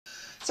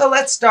So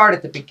let's start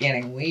at the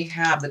beginning. We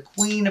have the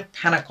Queen of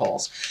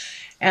Pentacles.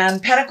 And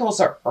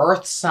Pentacles are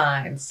earth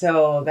signs.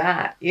 So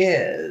that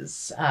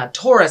is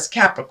Taurus,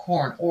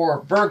 Capricorn,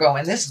 or Virgo.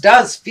 And this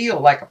does feel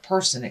like a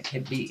person. It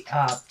could be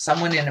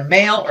someone in a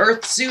male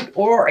earth suit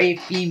or a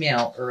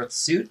female earth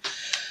suit.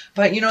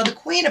 But, you know, the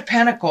Queen of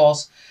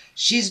Pentacles,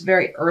 she's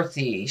very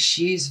earthy.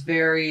 She's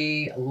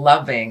very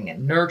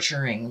loving,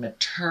 nurturing,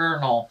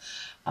 maternal.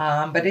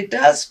 But it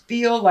does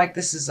feel like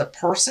this is a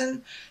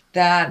person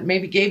that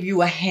maybe gave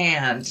you a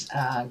hand,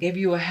 gave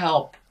you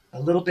a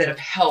little bit of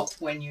help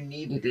when you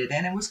needed it.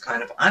 And it was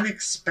kind of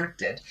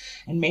unexpected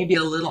and maybe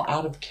a little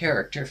out of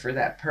character for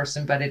that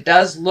person. But it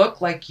does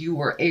look like you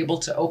were able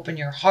to open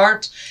your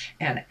heart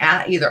and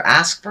either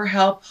ask for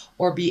help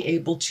or be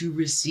able to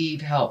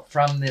receive help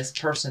from this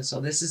person. So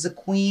this is a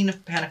Queen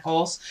of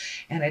Pentacles.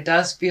 And it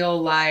does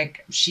feel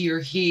like she or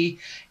he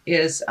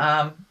is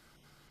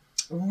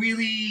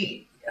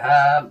really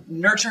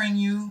nurturing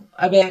you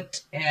a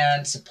bit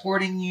and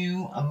supporting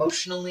you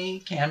emotionally,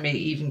 can be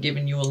even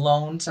giving you a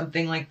loan,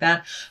 something like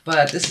that.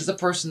 But this is a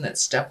person that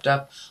stepped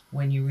up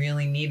when you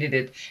really needed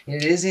it.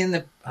 It is in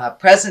the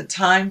present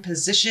time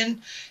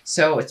position,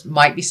 so it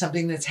might be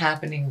something that's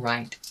happening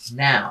right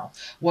now.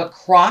 What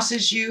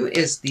crosses you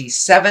is the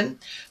 7.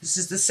 This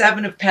is the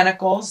 7 of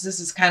Pentacles. This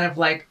is kind of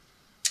like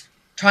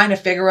trying to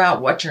figure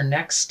out what your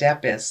next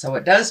step is. So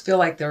it does feel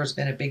like there's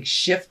been a big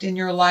shift in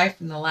your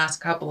life in the last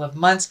couple of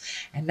months,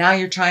 and now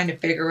you're trying to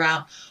figure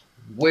out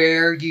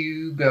where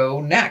you go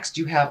next.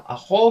 You have a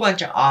whole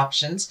bunch of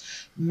options,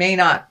 may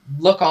not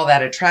look all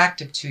that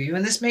attractive to you,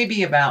 and this may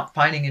be about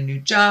finding a new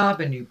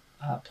job, a new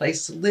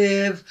place to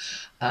live,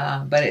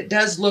 but it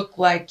does look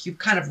like you've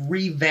kind of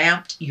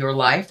revamped your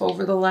life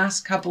over the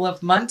last couple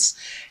of months,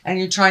 and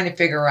you're trying to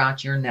figure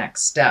out your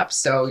next step.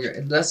 So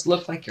it does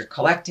look like you're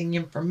collecting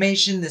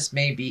information. This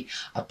may be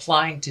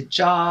applying to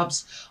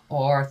jobs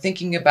or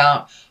thinking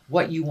about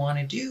what you want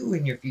to do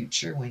in your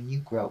future when you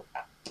grow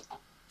up.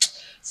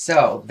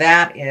 So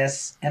that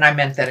is, and I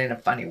meant that in a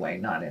funny way,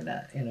 not in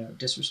a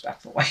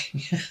disrespectful way.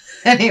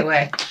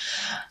 Anyway,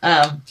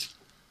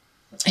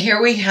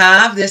 here we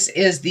have, this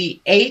is the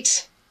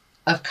 8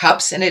 of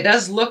Cups, and it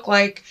does look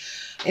like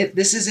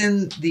this is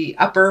in the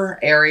upper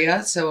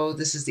area. So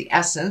this is the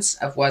essence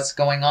of what's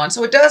going on.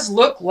 So it does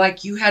look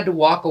like you had to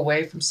walk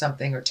away from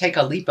something or take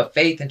a leap of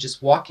faith and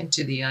just walk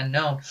into the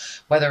unknown,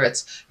 whether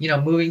it's, you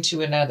know, moving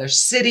to another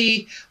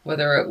city,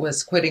 whether it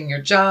was quitting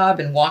your job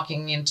and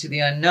walking into the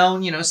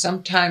unknown. You know,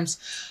 sometimes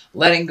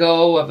letting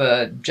go of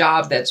a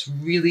job that's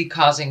really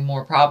causing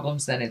more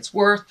problems than it's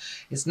worth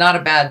is not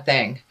a bad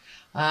thing.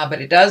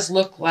 But it does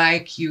look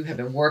like you have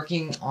been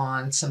working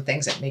on some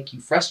things that make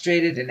you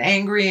frustrated and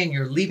angry, and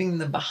you're leaving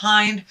them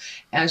behind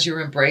as you're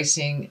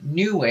embracing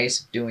new ways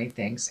of doing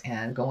things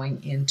and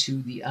going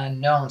into the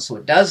unknown. So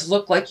it does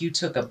look like you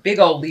took a big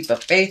old leap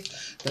of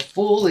faith. The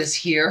Fool is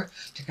here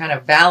to kind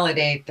of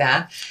validate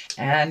that.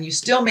 And you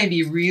still may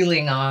be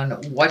reeling on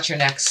what your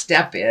next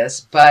step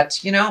is,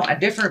 but, you know, a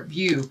different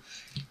view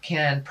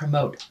can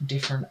promote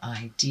different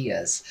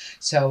ideas.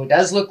 So it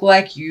does look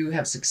like you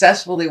have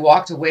successfully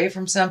walked away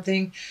from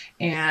something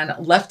and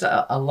left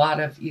a lot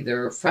of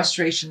either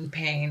frustration,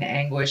 pain,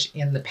 anguish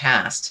in the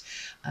past.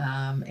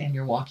 And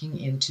you're walking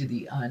into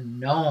the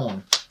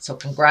unknown. So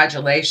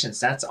congratulations.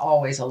 That's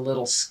always a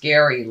little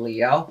scary,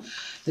 Leo.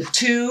 The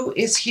 2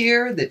 is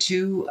here. The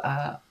 2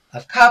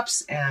 of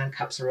Cups, and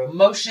Cups are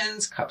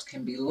emotions. Cups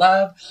can be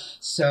love.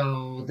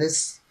 So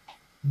this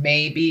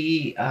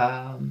maybe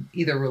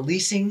either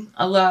releasing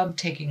a love,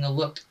 taking a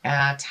look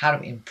at how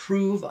to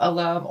improve a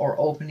love, or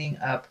opening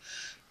up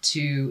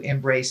to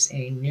embrace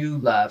a new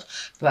love.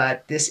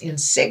 But this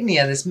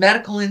insignia, this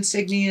medical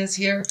insignia is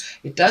here.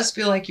 It does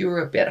feel like you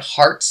were a bit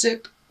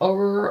heartsick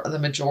over the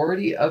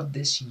majority of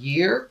this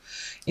year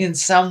in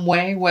some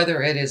way,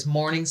 whether it is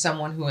mourning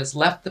someone who has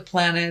left the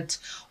planet,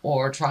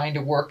 or trying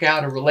to work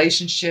out a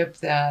relationship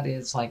that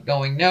is like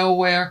going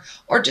nowhere,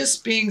 or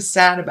just being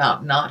sad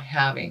about not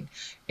having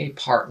a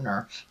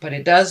partner. But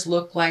it does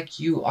look like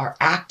you are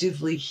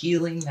actively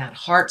healing that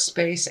heart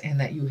space, and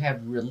that you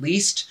have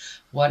released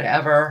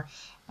whatever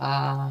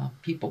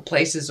people,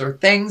 places, or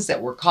things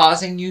that were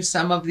causing you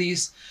some of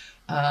these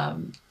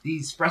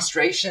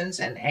frustrations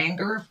and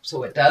anger.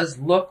 So it does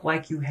look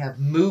like you have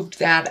moved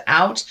that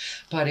out,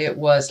 but it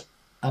was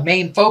a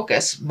main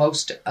focus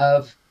most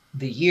of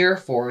the year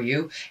for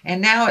you.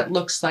 And now it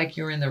looks like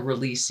you're in the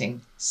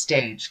releasing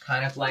stage,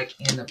 kind of like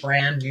in the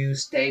brand new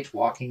stage,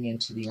 walking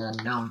into the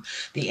unknown.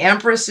 The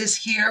Empress is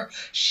here.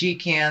 She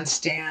can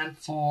stand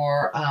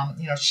for,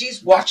 you know, she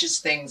watches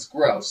things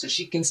grow. So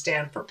she can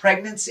stand for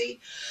pregnancy.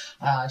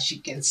 She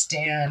can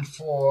stand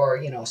for,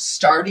 you know,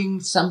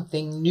 starting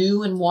something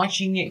new and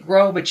watching it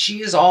grow. But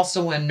she is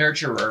also a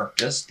nurturer,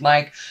 just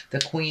like the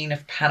Queen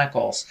of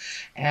Pentacles.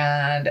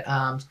 And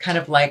kind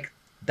of like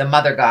the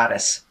mother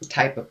goddess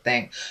type of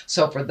thing.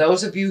 So for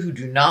those of you who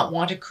do not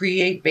want to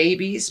create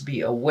babies, be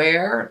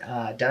aware.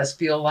 It does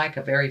feel like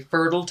a very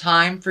fertile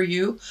time for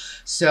you.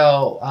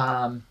 So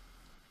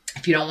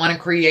If you don't want to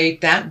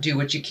create that, do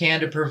what you can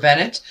to prevent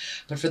it.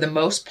 But for the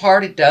most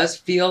part, it does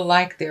feel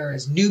like there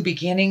is new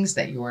beginnings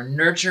that you are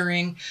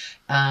nurturing,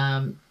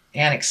 and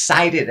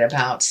excited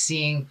about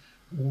seeing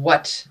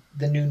what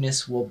the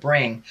newness will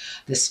bring.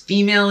 This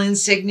female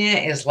insignia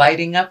is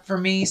lighting up for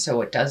me,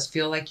 so it does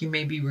feel like you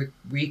may be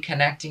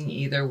reconnecting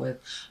either with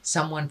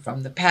someone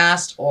from the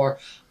past, or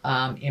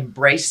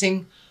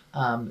embracing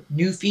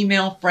new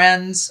female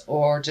friends,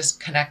 or just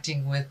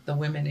connecting with the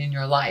women in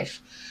your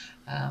life.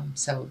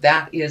 So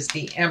that is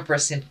the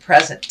Empress in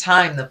present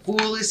time. The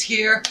Fool is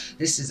here.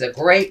 This is a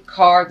great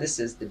card. This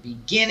is the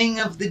beginning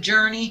of the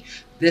journey.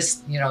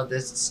 This,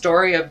 this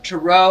story of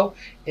Tarot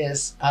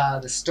is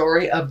the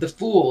story of the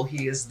Fool.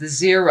 He is the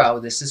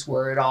zero. This is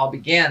where it all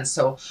begins.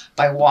 So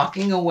by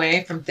walking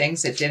away from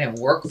things that didn't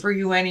work for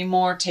you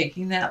anymore,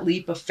 taking that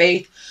leap of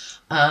faith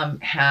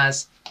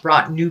has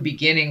brought new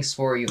beginnings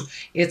for you.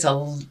 There's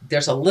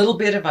a little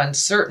bit of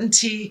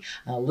uncertainty,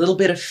 a little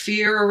bit of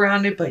fear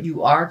around it, but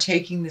you are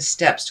taking the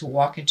steps to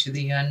walk into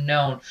the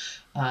unknown.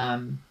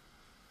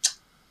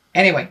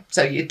 Anyway,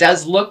 so it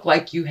does look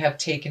like you have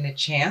taken a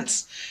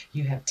chance.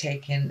 You have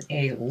taken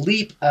a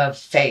leap of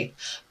faith.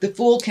 The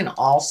Fool can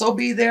also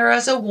be there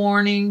as a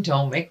warning.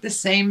 Don't make the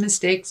same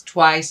mistakes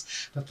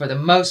twice. But for the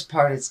most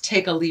part, it's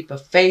take a leap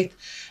of faith.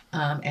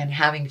 And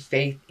having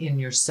faith in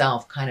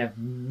yourself, kind of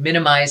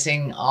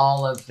minimizing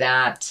all of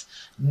that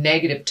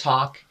negative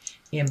talk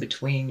in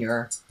between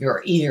your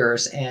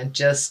ears, and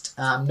just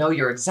know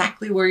you're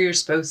exactly where you're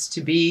supposed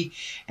to be,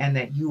 and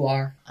that you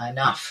are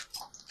enough.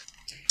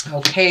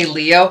 Okay,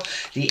 Leo,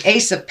 the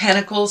Ace of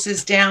Pentacles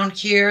is down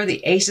here.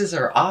 The aces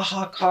are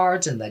aha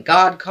cards, and the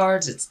God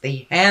cards, it's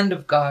the Hand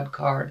of God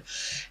card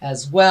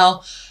as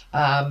well.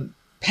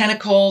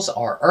 Pentacles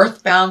are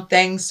earthbound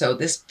things, so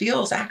this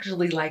feels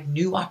actually like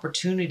new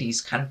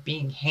opportunities kind of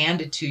being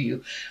handed to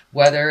you,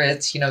 whether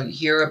it's, you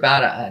hear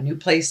about a new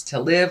place to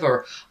live,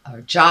 or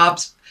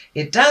jobs.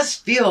 It does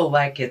feel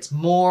like it's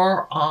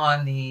more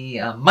on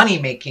the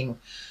money-making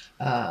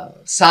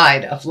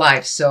side of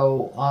life.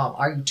 So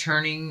are you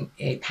turning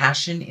a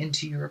passion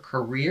into your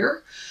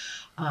career?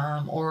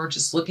 Or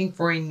just looking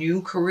for a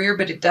new career?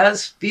 But it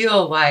does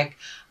feel like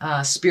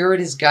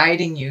Spirit is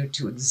guiding you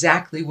to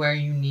exactly where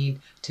you need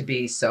to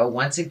be. So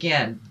once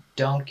again,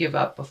 don't give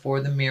up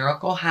before the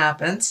miracle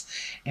happens,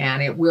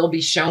 and it will be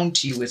shown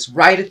to you. It's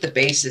right at the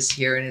basis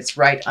here, and it's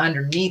right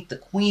underneath the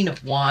Queen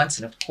of Wands.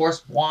 And of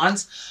course,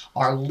 Wands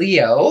are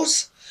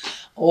Leos,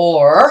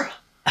 or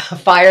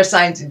fire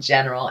signs in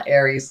general,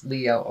 Aries,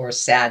 Leo, or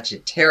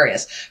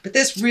Sagittarius. But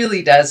this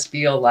really does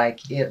feel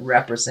like it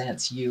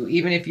represents you,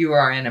 even if you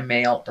are in a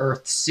male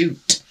earth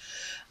suit.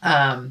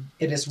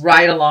 It is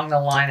right along the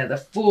line of the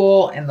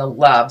Fool and the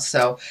Love.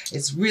 So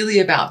it's really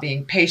about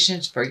being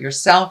patient for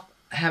yourself,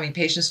 having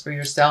patience for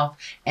yourself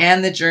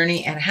and the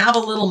journey, and have a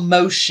little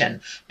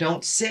motion.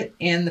 Don't sit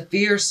in the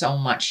fear so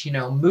much,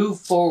 move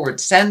forward,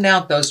 send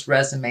out those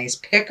resumes,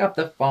 pick up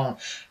the phone,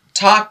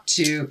 talk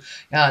to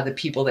the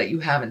people that you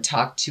haven't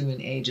talked to in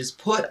ages.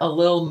 Put a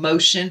little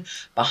motion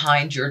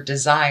behind your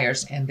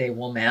desires, and they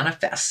will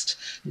manifest.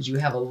 Because you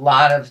have a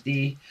lot of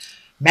the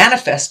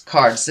manifest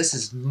cards. This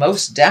is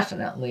most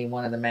definitely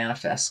one of the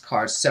manifest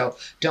cards. So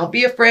don't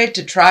be afraid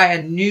to try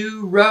a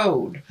new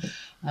road.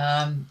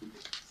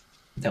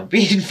 Don't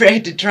be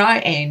afraid to try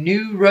a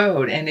new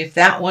road. And if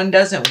that one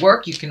doesn't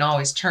work, you can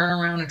always turn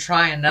around and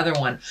try another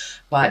one.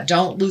 But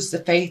don't lose the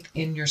faith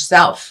in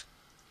yourself,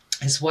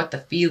 is what the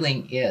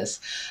feeling is.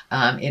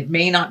 It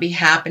may not be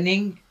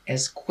happening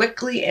as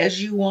quickly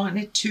as you want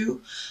it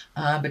to,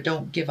 but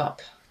don't give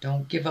up.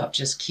 Don't give up.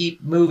 Just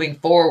keep moving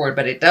forward.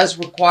 But it does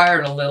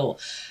require a little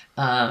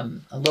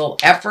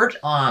effort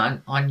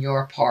on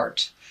your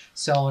part.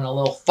 So, and a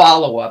little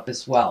follow-up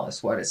as well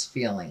is what it's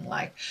feeling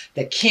like.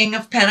 The King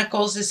of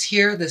Pentacles is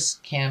here. This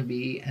can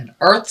be an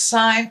earth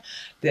sign.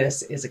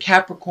 This is a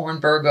Capricorn,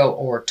 Virgo,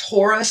 or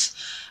Taurus.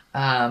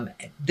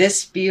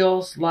 This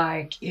feels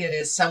like it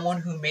is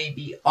someone who may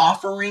be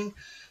offering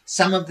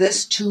some of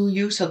this to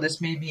you. So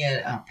this may be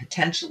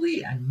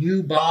potentially a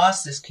new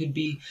boss. This could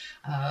be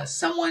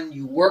someone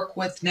you work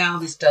with now.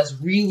 This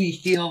does really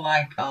feel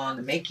like on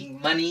the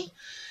making money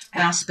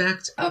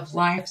aspect of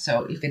life.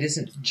 So if it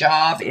isn't a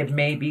job, it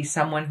may be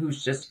someone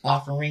who's just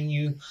offering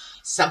you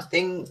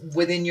something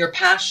within your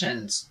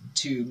passions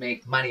to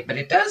make money. But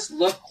it does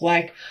look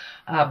like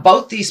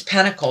both these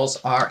pentacles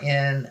are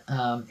in,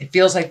 it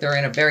feels like they're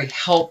in a very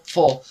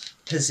helpful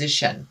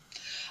position.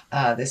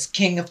 This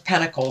King of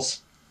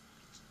Pentacles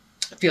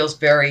feels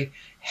very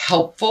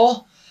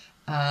helpful,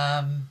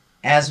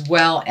 as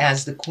well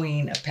as the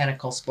Queen of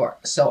Pentacles.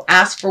 So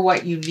ask for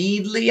what you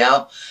need,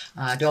 Leo.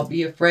 Don't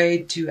be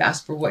afraid to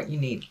ask for what you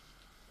need.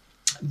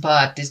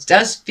 But this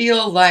does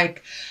feel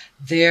like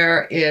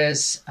there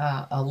is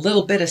a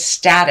little bit of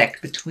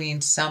static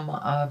between some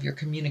of your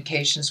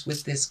communications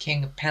with this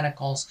King of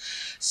Pentacles.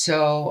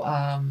 So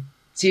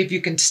see if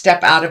you can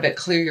step out of it,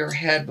 clear your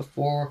head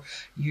before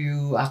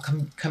you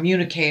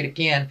communicate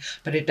again.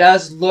 But it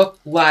does look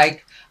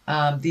like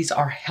these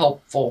are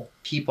helpful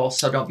people.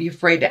 So don't be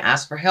afraid to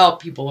ask for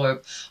help. People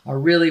are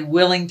really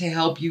willing to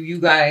help you. You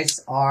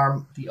guys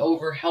are the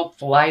over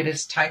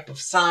helpfulitis type of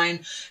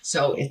sign.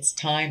 So it's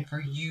time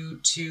for you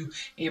to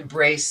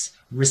embrace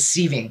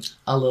receiving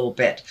a little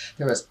bit.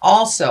 There is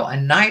also a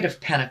Knight of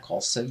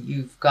Pentacles. So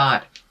you've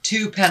got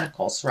 2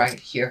 pentacles right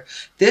here.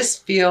 This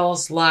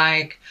feels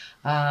like,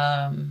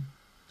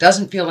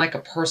 doesn't feel like a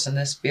person.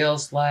 This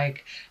feels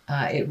like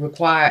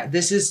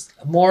this is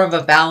more of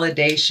a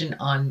validation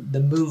on the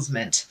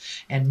movement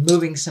and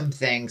moving some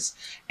things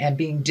and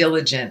being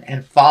diligent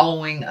and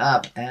following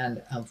up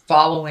and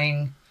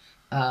following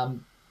the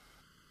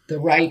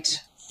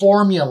right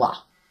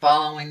formula.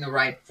 Following the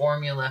right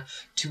formula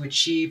to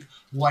achieve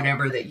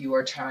whatever that you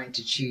are trying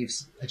to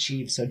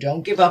achieve. So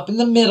don't give up in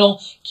the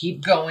middle.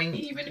 Keep going,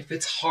 even if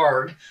it's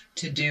hard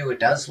to do. It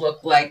does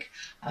look like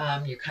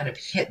you're kind of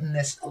hitting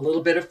this a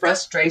little bit of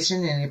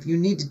frustration. And if you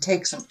need to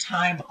take some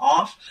time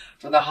off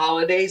for the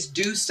holidays,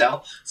 do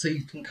so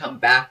you can come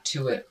back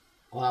to it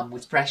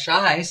with fresh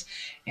eyes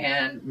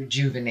and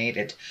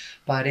rejuvenated.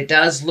 But it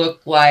does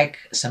look like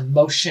some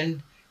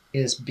motion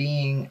is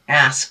being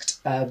asked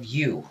of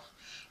you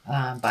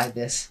by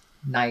this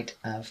Knight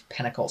of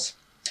Pentacles.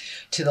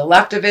 To the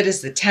left of it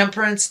is the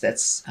Temperance.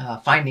 That's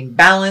finding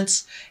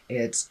balance.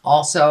 It's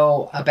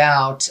also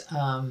about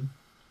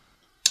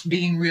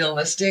being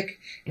realistic.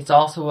 It's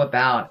also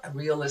about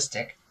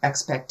realistic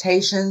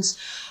expectations.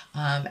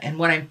 And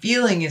what I'm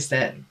feeling is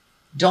that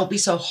don't be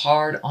so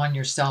hard on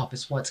yourself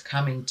is what's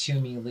coming to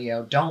me,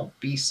 Leo. Don't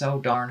be so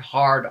darn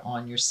hard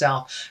on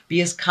yourself.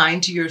 Be as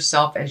kind to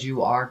yourself as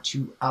you are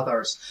to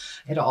others.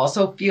 It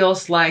also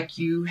feels like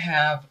you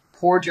have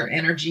poured your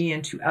energy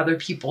into other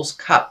people's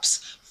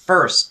cups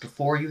first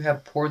before you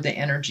have poured the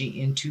energy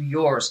into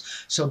yours.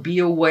 So be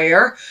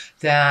aware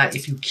that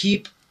if you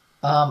keep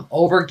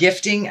over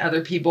gifting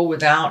other people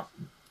without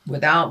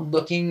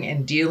looking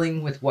and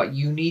dealing with what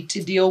you need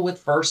to deal with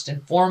first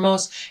and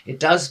foremost, it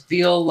does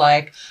feel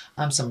like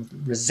some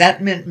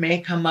resentment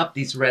may come up.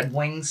 These red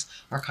wings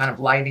are kind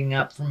of lighting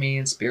up for me,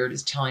 and Spirit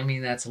is telling me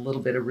that's a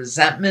little bit of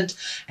resentment.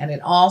 And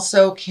it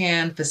also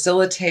can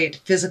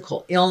facilitate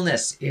physical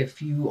illness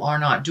if you are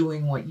not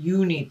doing what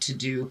you need to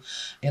do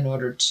in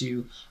order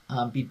to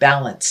be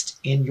balanced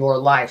in your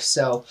life.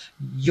 So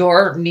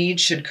your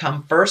needs should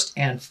come first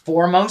and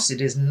foremost. It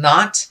is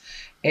not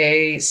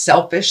a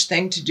selfish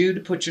thing to do to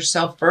put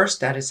yourself first.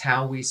 That is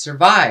how we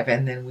survive,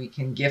 and then we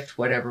can gift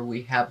whatever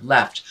we have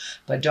left.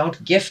 But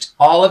don't gift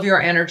all of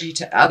your energy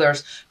to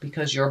others,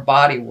 because your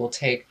body will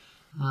take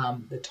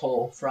the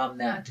toll from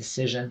that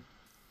decision.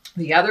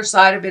 The other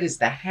side of it is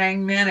the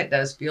Hangman. It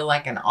does feel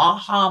like an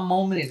aha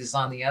moment. It is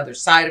on the other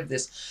side of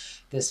this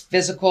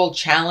physical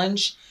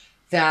challenge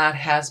that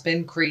has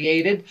been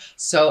created.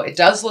 So it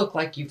does look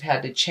like you've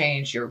had to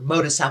change your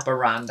modus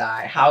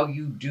operandi, how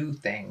you do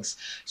things.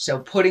 So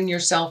putting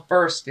yourself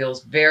first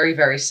feels very,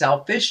 very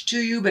selfish to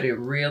you, but it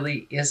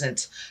really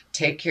isn't.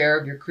 Take care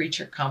of your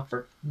creature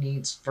comfort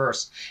needs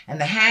first. And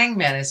the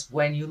Hangman is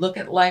when you look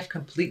at life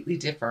completely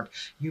different.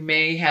 You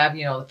may have,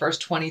 the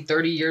first 20,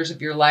 30 years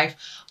of your life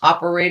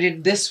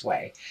operated this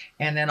way.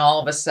 And then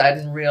all of a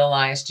sudden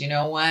realized, you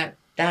know what?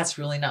 That's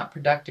really not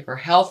productive or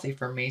healthy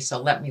for me.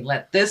 So let me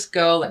let this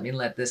go. Let me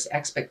let this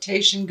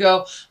expectation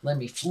go. Let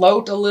me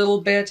float a little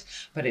bit.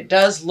 But it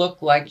does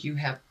look like you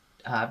have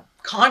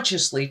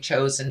consciously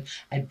chosen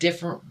a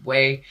different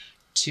way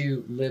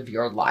to live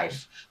your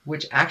life,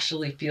 which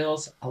actually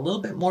feels a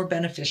little bit more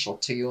beneficial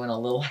to you and a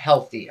little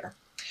healthier.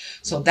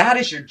 So that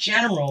is your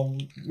general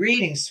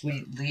reading,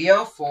 sweet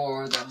Leo,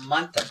 for the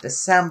month of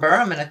December.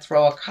 I'm going to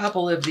throw a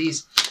couple of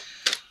these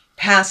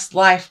past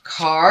life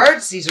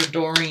cards. These are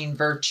Doreen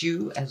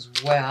Virtue as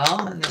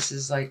well. And this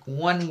is like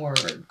one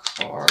word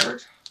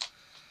card.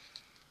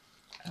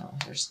 Oh,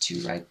 there's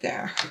 2 right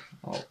there.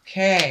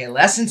 Okay.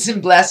 Lessons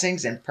and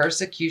blessings and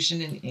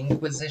persecution and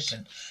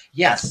inquisition.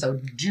 Yes. So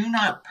do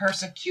not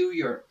persecute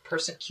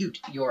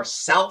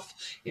yourself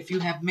if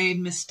you have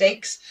made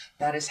mistakes.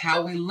 That is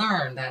how we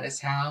learn. That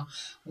is how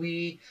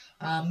we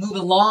move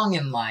along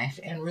in life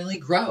and really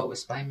grow,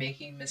 is by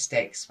making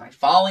mistakes, by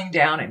falling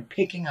down and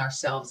picking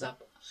ourselves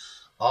up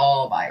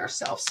all by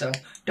ourselves. So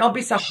don't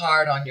be so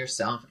hard on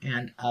yourself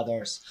and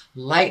others.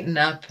 Lighten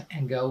up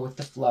and go with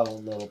the flow a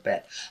little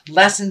bit.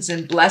 Lessons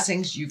and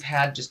blessings. You've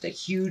had just a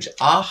huge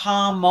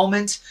aha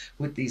moment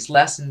with these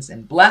lessons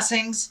and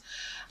blessings.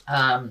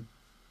 So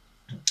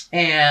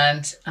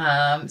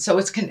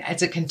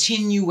it's a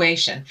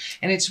continuation,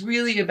 and it's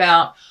really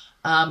about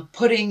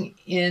putting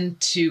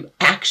into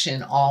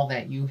action all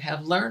that you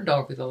have learned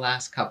over the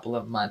last couple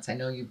of months. I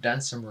know you've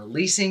done some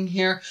releasing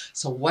here.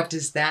 So what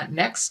does that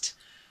next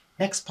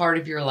part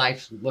of your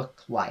life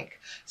look like?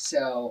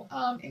 So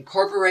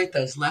incorporate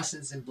those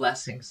lessons and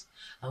blessings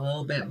a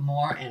little bit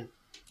more and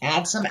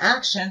add some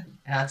action,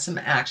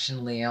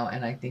 Leo.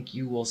 And I think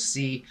you will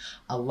see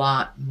a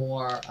lot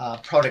more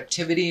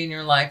productivity in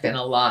your life and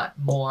a lot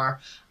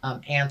more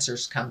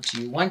answers come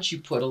to you once you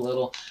put a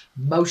little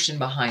motion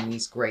behind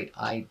these great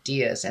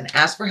ideas. And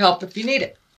ask for help if you need it.